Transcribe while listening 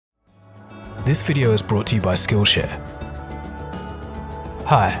This video is brought to you by Skillshare.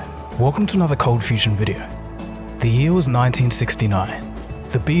 Hi, welcome to another ColdFusion video. The year was 1969.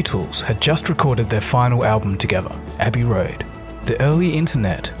 The Beatles had just recorded their final album together, Abbey Road. The early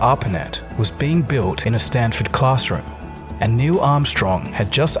internet, ARPANET, was being built in a Stanford classroom, and Neil Armstrong had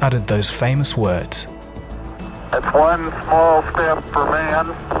just uttered those famous words. It's one small step for man,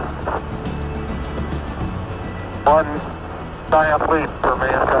 one giant leap for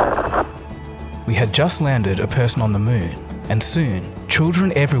mankind. We had just landed a person on the moon, and soon,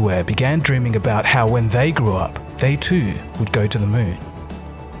 children everywhere began dreaming about how when they grew up, they too would go to the moon.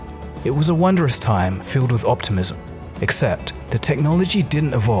 It was a wondrous time filled with optimism, except the technology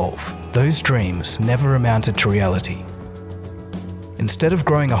didn't evolve. Those dreams never amounted to reality. Instead of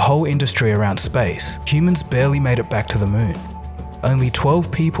growing a whole industry around space, humans barely made it back to the moon. Only 12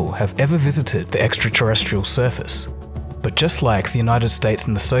 people have ever visited the extraterrestrial surface. But just like the United States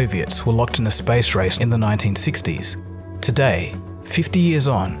and the Soviets were locked in a space race in the 1960s, today, 50 years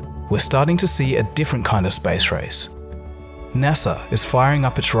on, we're starting to see a different kind of space race. NASA is firing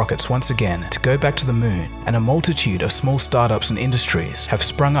up its rockets once again to go back to the moon, and a multitude of small startups and industries have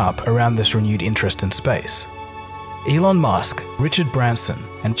sprung up around this renewed interest in space. Elon Musk, Richard Branson,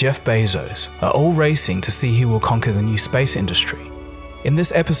 and Jeff Bezos are all racing to see who will conquer the new space industry. In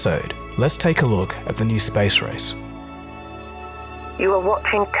this episode, let's take a look at the new space race. You are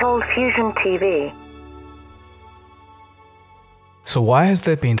watching ColdFusion TV. So why has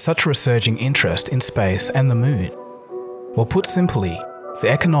there been such a resurging interest in space and the moon? Well, put simply, the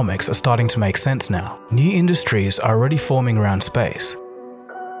economics are starting to make sense now. New industries are already forming around space.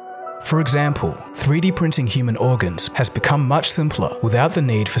 For example, 3D printing human organs has become much simpler without the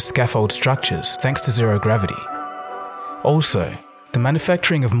need for scaffold structures thanks to zero gravity. Also, the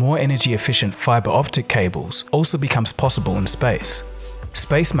manufacturing of more energy-efficient fiber optic cables also becomes possible in space.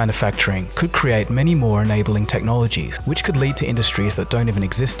 Space manufacturing could create many more enabling technologies, which could lead to industries that don't even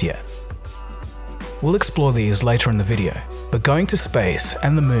exist yet. We'll explore these later in the video, but going to space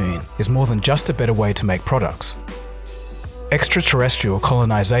and the moon is more than just a better way to make products. Extraterrestrial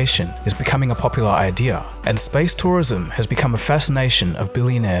colonization is becoming a popular idea, and space tourism has become a fascination of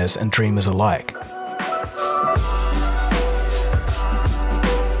billionaires and dreamers alike.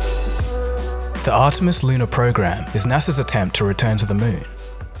 The Artemis lunar program is NASA's attempt to return to the moon.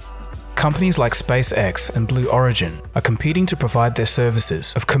 Companies like SpaceX and Blue Origin are competing to provide their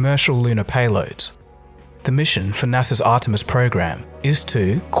services of commercial lunar payloads. The mission for NASA's Artemis program is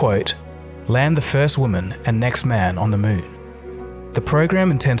to, quote, land the first woman and next man on the moon. The program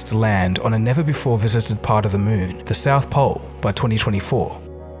intends to land on a never-before-visited part of the moon, the South Pole, by 2024.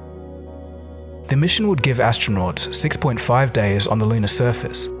 The mission would give astronauts 6.5 days on the lunar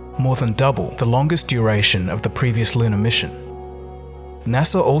surface, more than double the longest duration of the previous lunar mission.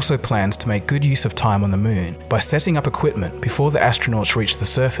 NASA also plans to make good use of time on the moon by setting up equipment before the astronauts reach the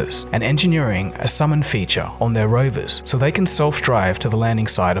surface and engineering a summon feature on their rovers so they can self-drive to the landing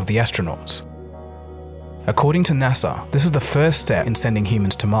site of the astronauts. According to NASA, this is the first step in sending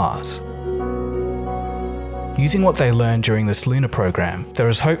humans to Mars. Using what they learned during this lunar program, there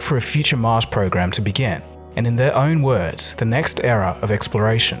is hope for a future Mars program to begin, and in their own words, the next era of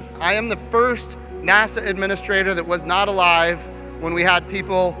exploration. I am the first NASA administrator that was not alive when we had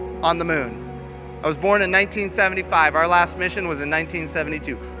people on the moon. I was born in 1975. Our last mission was in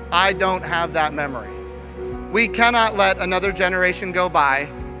 1972. I don't have that memory. We cannot let another generation go by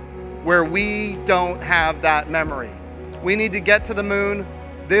where we don't have that memory. We need to get to the moon.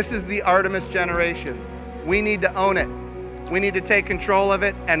 This is the Artemis generation. We need to own it. We need to take control of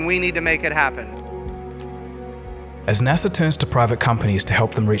it, and we need to make it happen. As NASA turns to private companies to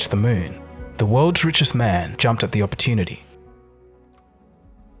help them reach the moon, the world's richest man jumped at the opportunity.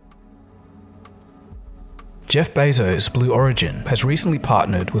 Jeff Bezos' Blue Origin has recently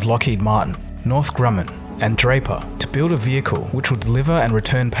partnered with Lockheed Martin, Northrop Grumman, and Draper to build a vehicle which will deliver and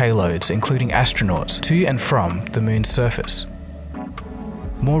return payloads including astronauts to and from the moon's surface.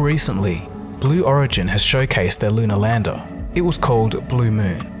 More recently, Blue Origin has showcased their lunar lander. It was called Blue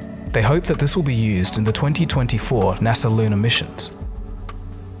Moon. They hope that this will be used in the 2024 NASA lunar missions.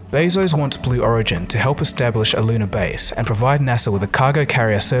 Bezos wants Blue Origin to help establish a lunar base and provide NASA with a cargo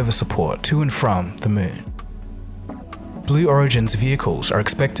carrier service support to and from the moon. Blue Origin's vehicles are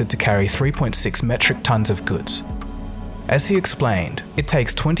expected to carry 3.6 metric tons of goods. As he explained, it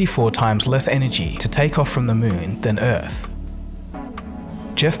takes 24 times less energy to take off from the moon than Earth.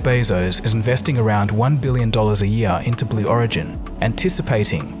 Jeff Bezos is investing around $1 billion a year into Blue Origin,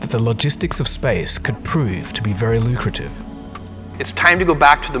 anticipating that the logistics of space could prove to be very lucrative. It's time to go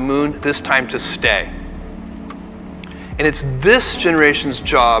back to the moon, this time to stay. And it's this generation's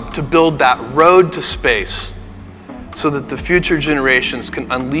job to build that road to space so that the future generations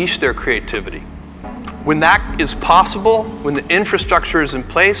can unleash their creativity. When that is possible, when the infrastructure is in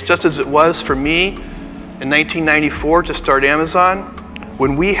place, just as it was for me in 1994 to start Amazon,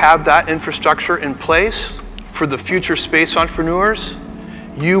 when we have that infrastructure in place for the future space entrepreneurs,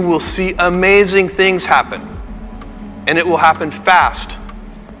 you will see amazing things happen. And it will happen fast.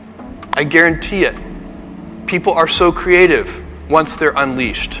 I guarantee it. People are so creative once they're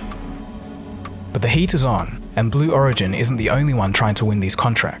unleashed. But the heat is on, and Blue Origin isn't the only one trying to win these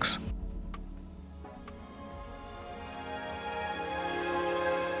contracts.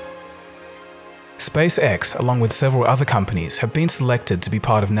 SpaceX, along with several other companies, have been selected to be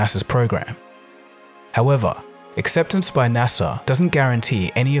part of NASA's program. However, acceptance by NASA doesn't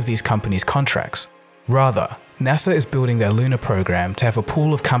guarantee any of these companies' contracts. Rather, NASA is building their Lunar program to have a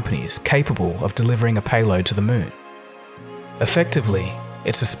pool of companies capable of delivering a payload to the moon. Effectively,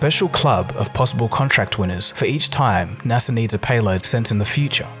 it's a special club of possible contract winners for each time NASA needs a payload sent in the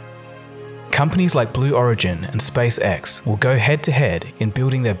future. Companies like Blue Origin and SpaceX will go head-to-head in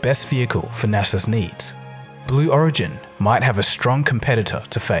building their best vehicle for NASA's needs. Blue Origin might have a strong competitor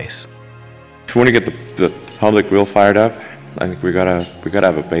to face. If we want to get the public real fired up, I think we gotta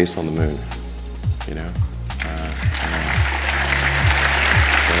have a base on the moon. You know,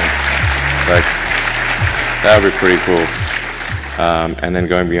 it's like that would be pretty cool. And then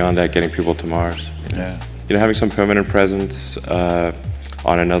going beyond that, getting people to Mars. You know, having some permanent presence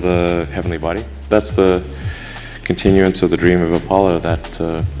on another heavenly body. That's the continuance of the dream of Apollo that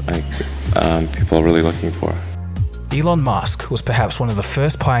I think people are really looking for. Elon Musk was perhaps one of the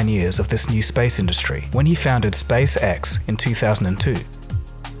first pioneers of this new space industry when he founded SpaceX in 2002.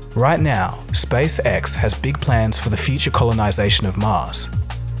 Right now, SpaceX has big plans for the future colonization of Mars.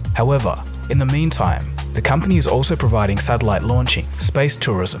 However, in the meantime, the company is also providing satellite launching, space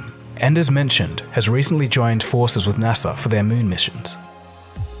tourism, and as mentioned, has recently joined forces with NASA for their moon missions.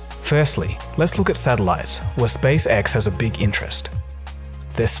 Firstly, let's look at satellites, where SpaceX has a big interest.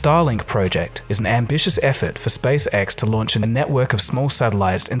 Their Starlink project is an ambitious effort for SpaceX to launch a network of small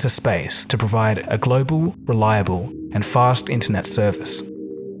satellites into space to provide a global, reliable, and fast internet service.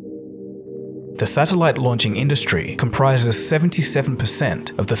 The satellite launching industry comprises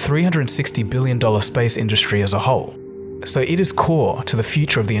 77% of the $360 billion space industry as a whole, so it is core to the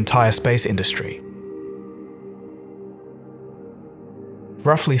future of the entire space industry.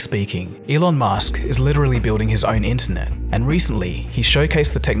 Roughly speaking, Elon Musk is literally building his own internet, and recently he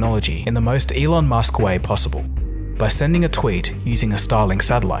showcased the technology in the most Elon Musk way possible, by sending a tweet using a Starlink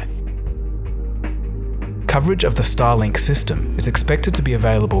satellite. Coverage of the Starlink system is expected to be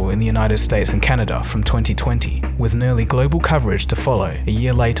available in the United States and Canada from 2020, with nearly global coverage to follow a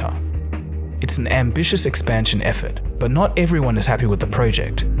year later. It's an ambitious expansion effort, but not everyone is happy with the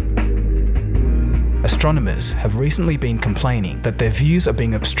project. Astronomers have recently been complaining that their views are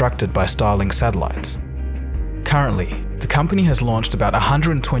being obstructed by Starlink satellites. Currently, the company has launched about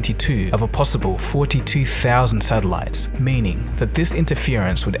 122 of a possible 42,000 satellites, meaning that this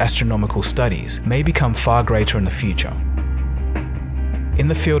interference with astronomical studies may become far greater in the future. In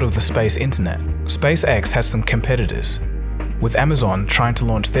the field of the space internet, SpaceX has some competitors, with Amazon trying to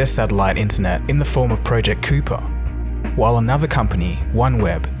launch their satellite internet in the form of Project Cooper, while another company,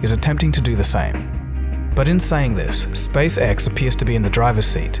 OneWeb, is attempting to do the same. But in saying this, SpaceX appears to be in the driver's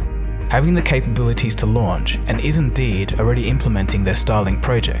seat, having the capabilities to launch and is indeed already implementing their Starlink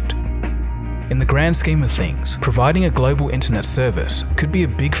project. In the grand scheme of things, providing a global internet service could be a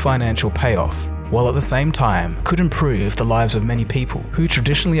big financial payoff, while at the same time could improve the lives of many people who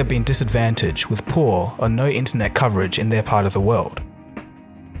traditionally have been disadvantaged with poor or no internet coverage in their part of the world.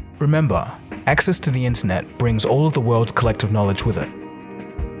 Remember, access to the internet brings all of the world's collective knowledge with it.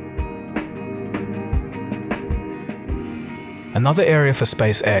 Another area for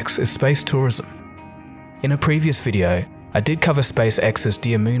SpaceX is space tourism. In a previous video, I did cover SpaceX's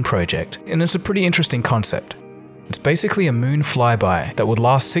Dear Moon project, and it's a pretty interesting concept. It's basically a moon flyby that would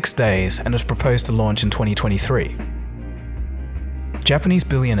last 6 days and is proposed to launch in 2023. Japanese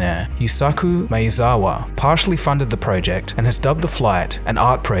billionaire Yusaku Maezawa partially funded the project and has dubbed the flight an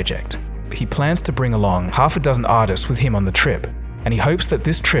art project. He plans to bring along half a dozen artists with him on the trip, and he hopes that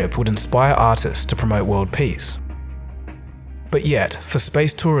this trip would inspire artists to promote world peace. But yet, for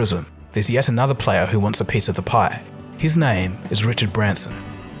space tourism, there's yet another player who wants a piece of the pie. His name is Richard Branson.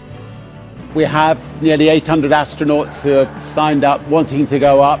 We have nearly 800 astronauts who have signed up wanting to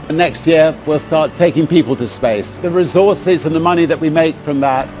go up. And next year, we'll start taking people to space. The resources and the money that we make from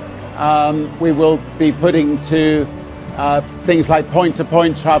that, we will be putting to things like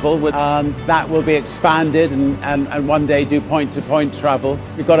point-to-point travel, that will be expanded and one day do point-to-point travel.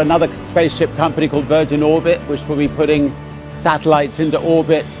 We've got another spaceship company called Virgin Orbit, which will be putting satellites into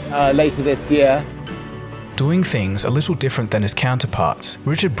orbit later this year. Doing things a little different than his counterparts,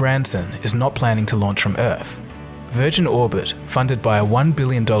 Richard Branson is not planning to launch from Earth. Virgin Orbit, funded by a $1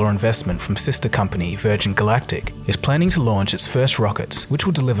 billion investment from sister company Virgin Galactic, is planning to launch its first rockets, which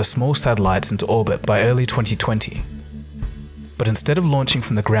will deliver small satellites into orbit by early 2020. But instead of launching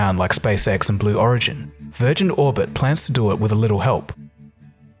from the ground like SpaceX and Blue Origin, Virgin Orbit plans to do it with a little help.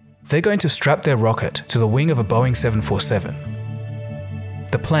 They're going to strap their rocket to the wing of a Boeing 747.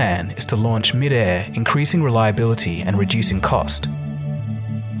 The plan is to launch mid-air, increasing reliability and reducing cost.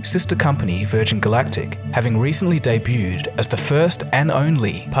 Sister company Virgin Galactic, having recently debuted as the first and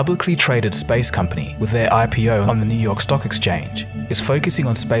only publicly traded space company with their IPO on the New York Stock Exchange, is focusing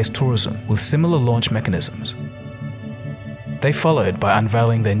on space tourism with similar launch mechanisms. They followed by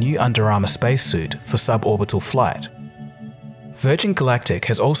unveiling their new Under Armour spacesuit for suborbital flight. Virgin Galactic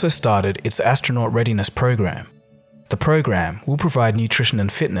has also started its astronaut readiness program. The program will provide nutrition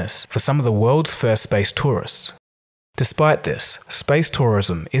and fitness for some of the world's first space tourists. Despite this, space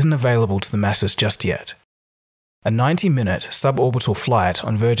tourism isn't available to the masses just yet. A 90-minute suborbital flight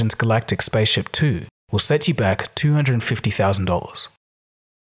on Virgin's Galactic Spaceship 2 will set you back $250,000.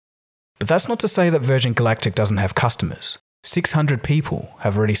 But that's not to say that Virgin Galactic doesn't have customers. 600 people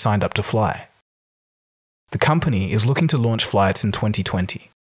have already signed up to fly. The company is looking to launch flights in 2020.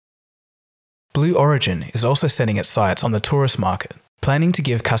 Blue Origin is also setting its sights on the tourist market, planning to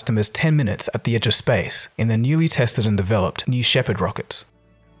give customers 10 minutes at the edge of space in their newly tested and developed New Shepard rockets.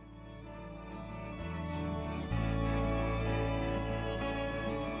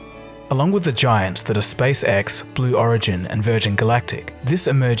 Along with the giants that are SpaceX, Blue Origin and Virgin Galactic, this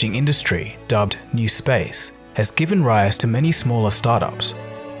emerging industry, dubbed New Space, has given rise to many smaller startups.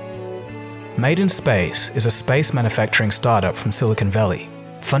 Made in Space is a space manufacturing startup from Silicon Valley,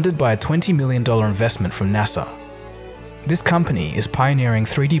 funded by a $20 million investment from NASA. This company is pioneering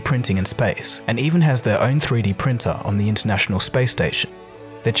 3D printing in space and even has their own 3D printer on the International Space Station.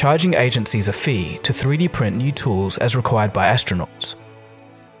 They're charging agencies a fee to 3D print new tools as required by astronauts.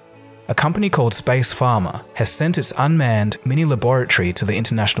 A company called Space Pharma has sent its unmanned mini laboratory to the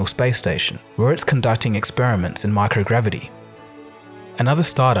International Space Station, where it's conducting experiments in microgravity. Another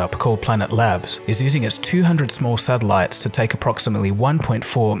startup called Planet Labs is using its 200 small satellites to take approximately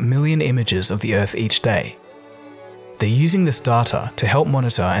 1.4 million images of the Earth each day. They're using this data to help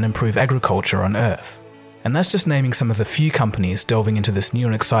monitor and improve agriculture on Earth. And that's just naming some of the few companies delving into this new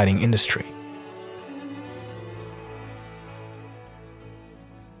and exciting industry.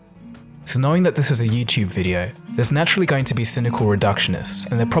 So knowing that this is a YouTube video, there's naturally going to be cynical reductionists,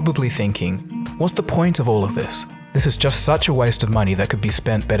 and they're probably thinking, what's the point of all of this? This is just such a waste of money that could be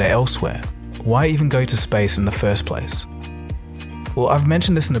spent better elsewhere. Why even go to space in the first place? Well, I've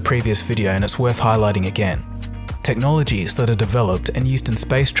mentioned this in a previous video and it's worth highlighting again. Technologies that are developed and used in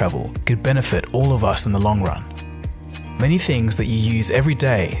space travel could benefit all of us in the long run. Many things that you use every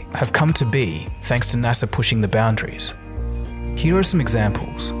day have come to be thanks to NASA pushing the boundaries. Here are some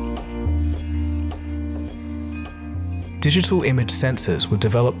examples. Digital image sensors were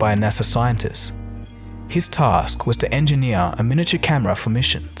developed by a NASA scientist. His task was to engineer a miniature camera for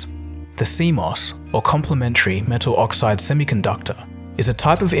missions. The CMOS, or complementary metal oxide semiconductor, is a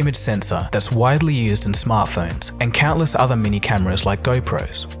type of image sensor that's widely used in smartphones and countless other mini cameras like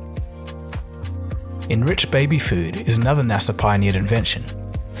GoPros. Enriched baby food is another NASA pioneered invention.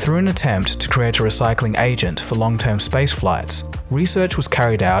 Through an attempt to create a recycling agent for long-term space flights, research was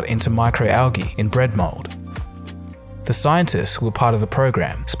carried out into microalgae in bread mold. The scientists who were part of the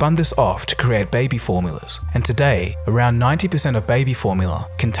program spun this off to create baby formulas, and today, around 90% of baby formula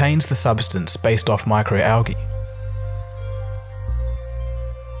contains the substance based off microalgae.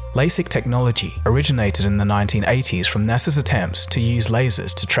 LASIK technology originated in the 1980s from NASA's attempts to use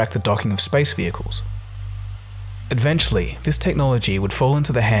lasers to track the docking of space vehicles. Eventually, this technology would fall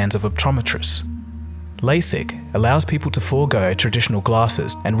into the hands of optometrists. LASIK allows people to forego traditional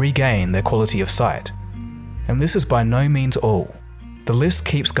glasses and regain their quality of sight. And this is by no means all. The list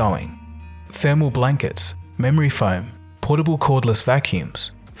keeps going. Thermal blankets, memory foam, portable cordless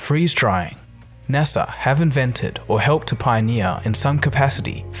vacuums, freeze drying. NASA have invented or helped to pioneer in some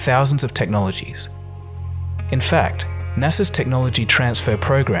capacity thousands of technologies. In fact, NASA's technology transfer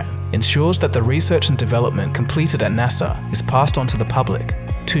program ensures that the research and development completed at NASA is passed on to the public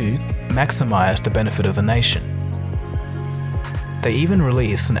to maximize the benefit of the nation. They even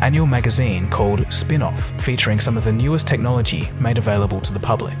release an annual magazine called Spin-Off, featuring some of the newest technology made available to the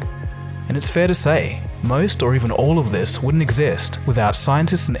public. And it's fair to say, most or even all of this wouldn't exist without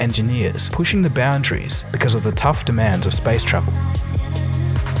scientists and engineers pushing the boundaries because of the tough demands of space travel.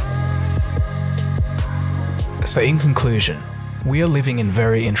 So in conclusion, we are living in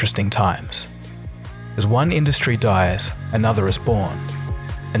very interesting times. As one industry dies, another is born.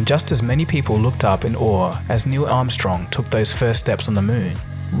 And just as many people looked up in awe as Neil Armstrong took those first steps on the moon,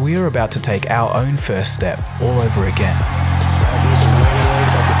 we are about to take our own first step all over again.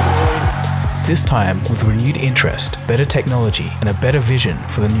 This time with renewed interest, better technology, and a better vision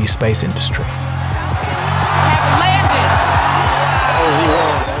for the new space industry.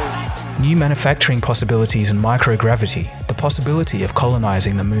 New manufacturing possibilities in microgravity, the possibility of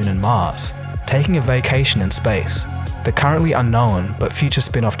colonizing the moon and Mars, taking a vacation in space, the currently unknown but future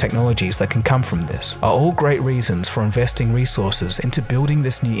spin-off technologies that can come from this are all great reasons for investing resources into building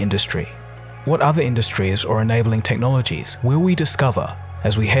this new industry. What other industries or enabling technologies will we discover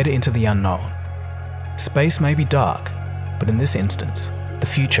as we head into the unknown? Space may be dark, but in this instance, the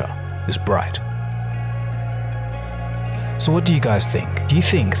future is bright. So what do you guys think? Do you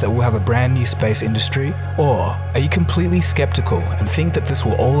think that we'll have a brand new space industry? Or are you completely skeptical and think that this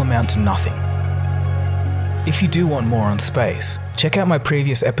will all amount to nothing? If you do want more on space, check out my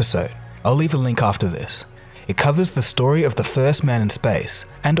previous episode. I'll leave a link after this. It covers the story of the first man in space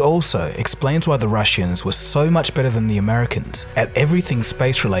and also explains why the Russians were so much better than the Americans at everything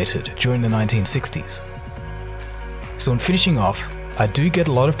space related during the 1960s. So in finishing off, I do get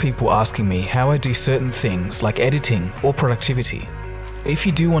a lot of people asking me how I do certain things like editing or productivity. If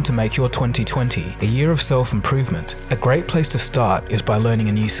you do want to make your 2020 a year of self-improvement, a great place to start is by learning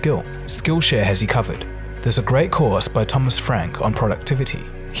a new skill. Skillshare has you covered. There's a great course by Thomas Frank on productivity.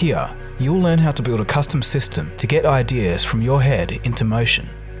 Here, you'll learn how to build a custom system to get ideas from your head into motion.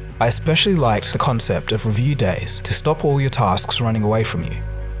 I especially liked the concept of review days to stop all your tasks running away from you.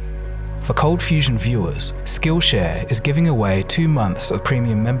 For ColdFusion viewers, Skillshare is giving away 2 months of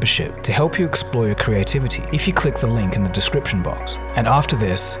premium membership to help you explore your creativity if you click the link in the description box. And after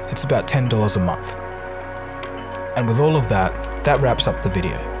this, it's about $10 a month. And with all of that, that wraps up the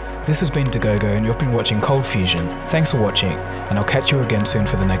video. This has been Dagogo and you've been watching ColdFusion. Thanks for watching, and I'll catch you again soon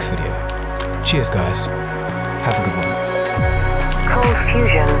for the next video. Cheers guys. Have a good one.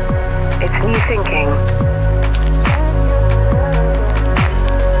 ColdFusion. It's new thinking.